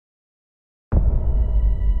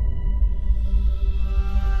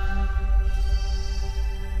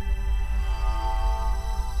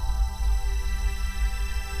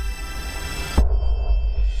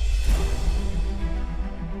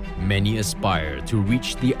Many aspire to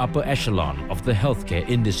reach the upper echelon of the healthcare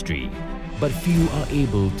industry, but few are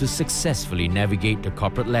able to successfully navigate the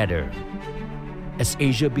corporate ladder. As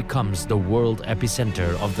Asia becomes the world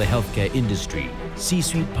epicenter of the healthcare industry,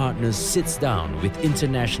 C-Suite Partners sits down with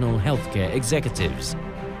international healthcare executives,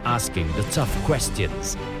 asking the tough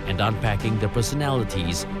questions and unpacking the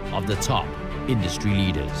personalities of the top industry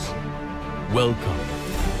leaders. Welcome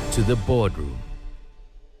to the boardroom.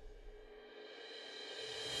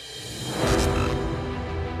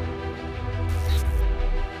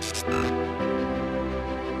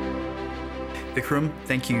 Vikram,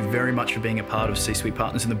 thank you very much for being a part of C-Suite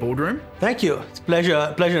Partners in the boardroom. Thank you. It's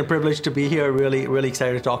a pleasure and privilege to be here. Really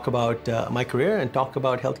excited to talk about my career and talk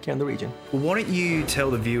about healthcare in the region. Well, why don't you tell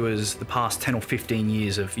the viewers the past 10 or 15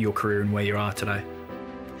 years of your career and where you are today?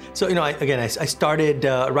 So, I started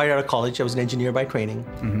right out of college. I was an engineer by training.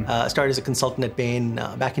 Started as a consultant at Bain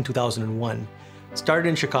back in 2001. Started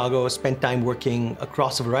in Chicago, spent time working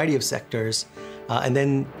across a variety of sectors, and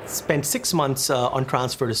then spent 6 months on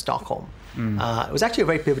transfer to Stockholm. It was actually a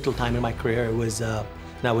very pivotal time in my career. It was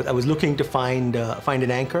I was looking to find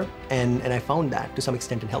an anchor, and I found that to some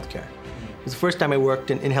extent in healthcare. It was the first time I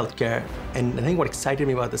worked in healthcare, and I think what excited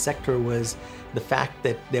me about the sector was the fact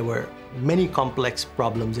that there were many complex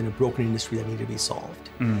problems in a broken industry that needed to be solved.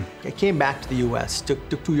 I came back to the US, took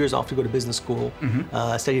 2 years off to go to business school,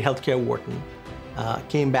 studied healthcare at Wharton,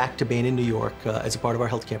 came back to Bain in New York as a part of our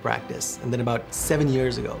healthcare practice. And then about 8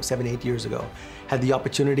 years ago, had the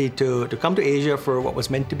opportunity to come to Asia for what was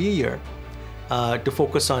meant to be a year, to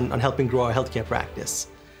focus on helping grow our healthcare practice.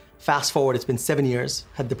 Fast forward, it's been 7 years,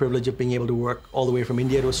 had the privilege of being able to work all the way from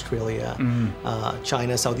India to Australia,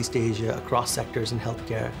 China, Southeast Asia, across sectors in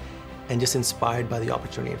healthcare, and just inspired by the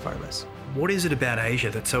opportunity in front of us. What is it about Asia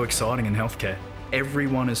that's so exciting in healthcare?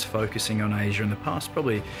 Everyone is focusing on Asia in the past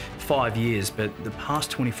probably 5 years, but the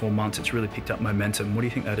past 24 months, it's really picked up momentum. What do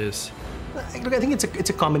you think that is? Look, I think it's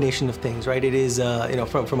a combination of things, right? It is,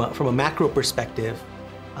 from a macro perspective,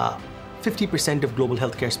 50% of global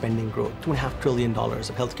healthcare spending growth, $2.5 trillion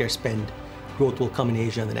of healthcare spend growth will come in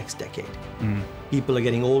Asia in the next decade. People are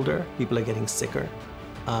getting older, people are getting sicker,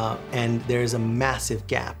 and there's a massive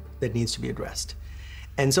gap that needs to be addressed.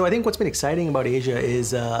 And so I think what's been exciting about Asia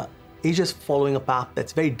is Asia's following a path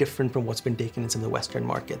that's very different from what's been taken in some of the Western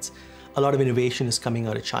markets. A lot of innovation is coming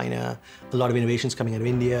out of China, a lot of innovation is coming out of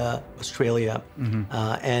India, Australia.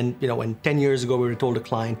 And when 10 years ago we were told a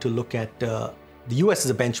client to look at the US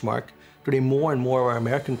as a benchmark, today more and more of our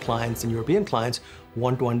American clients and European clients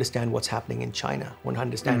want to understand what's happening in China, want to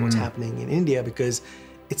understand what's happening in India, because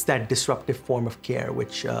it's that disruptive form of care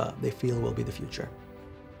which they feel will be the future.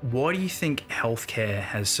 Why do you think healthcare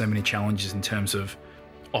has so many challenges in terms of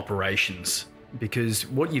operations? Because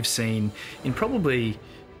what you've seen in probably,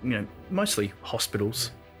 mostly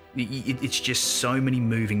hospitals, it's just so many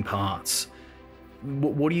moving parts.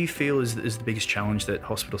 What do you feel is the biggest challenge that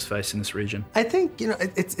hospitals face in this region? I think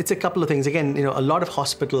it's a couple of things. Again, a lot of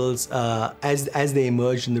hospitals as they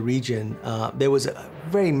emerged in the region, there was a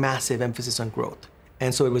very massive emphasis on growth.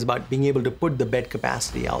 And so it was about being able to put the bed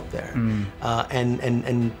capacity out there,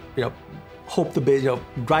 and hope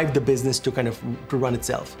drive the business to to run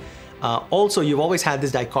itself. Also, you've always had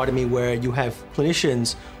this dichotomy where you have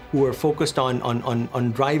clinicians who are focused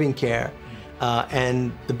on driving care,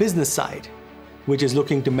 and the business side, which is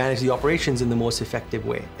looking to manage the operations in the most effective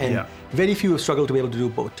way. And very few have struggled to be able to do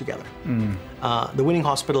both together. The winning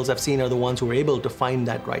hospitals I've seen are the ones who are able to find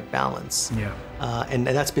that right balance. And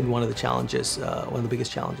that's been one of the challenges, one of the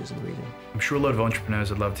biggest challenges in the region. I'm sure a lot of entrepreneurs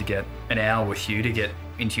would love to get an hour with you to get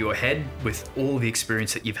into your head with all the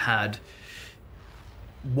experience that you've had.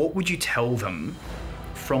 What would you tell them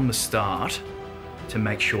from the start to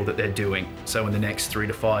make sure that they're doing? So in the next 3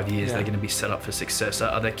 to 5 years, they're going to be set up for success.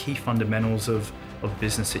 Are there key fundamentals of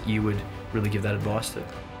business that you would really give that advice to?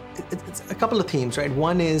 It's a couple of themes, right?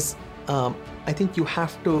 One is, I think you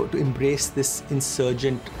have to embrace this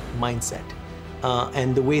insurgent mindset.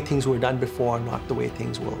 And the way things were done before, not the way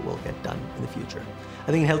things will get done in the future.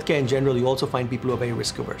 I think in healthcare in general, you also find people who are very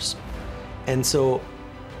risk averse. And so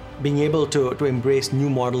being able to embrace new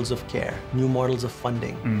models of care, new models of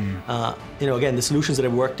funding. Again, the solutions that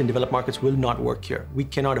have worked in developed markets will not work here. We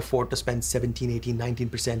cannot afford to spend 17, 18,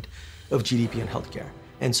 19% of GDP on healthcare.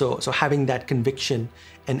 And so having that conviction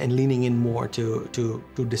and leaning in more to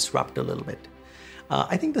disrupt a little bit.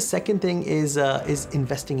 I think the second thing is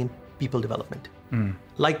investing in people development.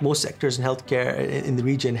 Like most sectors in healthcare in the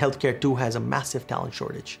region, healthcare too has a massive talent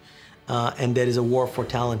shortage. And there is a war for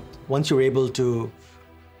talent. Once you're able to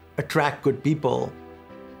attract good people,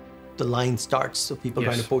 the line starts, so people Yes.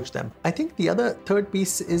 trying to poach them. I think the third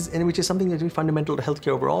piece is, and which is something that's really fundamental to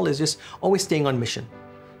healthcare overall, is just always staying on mission.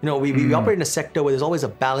 We operate in a sector where there's always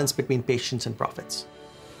a balance between patients and profits.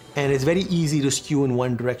 And it's very easy to skew in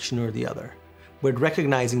one direction or the other. But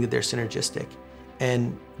recognizing that they're synergistic and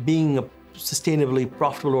being a sustainably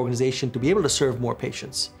profitable organization to be able to serve more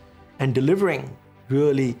patients and delivering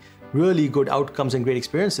really, really good outcomes and great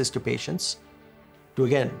experiences to patients to,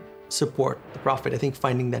 again, support the profit. I think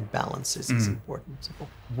finding that balance is important. Simple.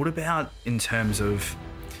 What about in terms of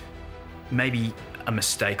maybe a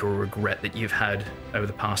mistake or a regret that you've had over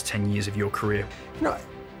the past 10 years of your career?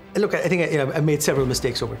 Look, I think I've made several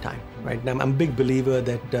mistakes over time, right? And I'm a big believer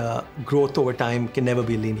that growth over time can never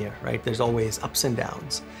be linear, right? There's always ups and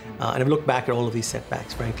downs. And I've looked back at all of these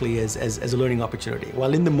setbacks, frankly, as a learning opportunity.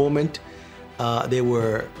 While in the moment, they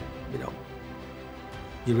were,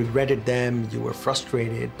 you regretted them, you were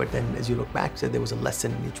frustrated, but then as you look back, there was a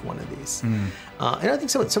lesson in each one of these. And I think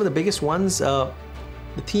some of the biggest ones, the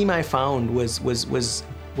theme I found was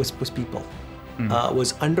people.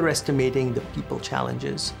 Was underestimating the people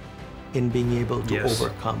challenges in being able to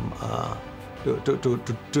overcome,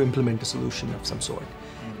 to implement a solution of some sort.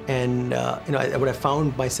 And what I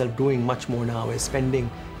found myself doing much more now is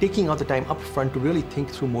taking out the time up front to really think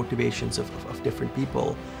through motivations of different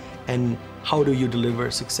people and how do you deliver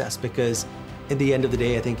success. Because at the end of the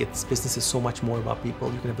day, I think business is so much more about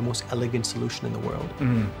people. You can have the most elegant solution in the world,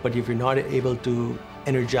 but if you're not able to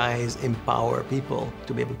energize, empower people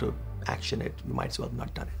to be able to action it, you might as well have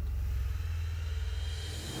not done it.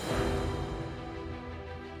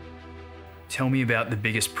 Tell me about the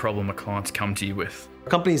biggest problem a client's come to you with.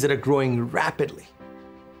 Companies that are growing rapidly,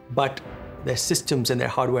 but their systems and their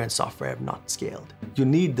hardware and software have not scaled. You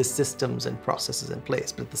need the systems and processes in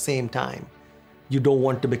place, but at the same time, you don't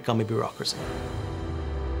want to become a bureaucracy.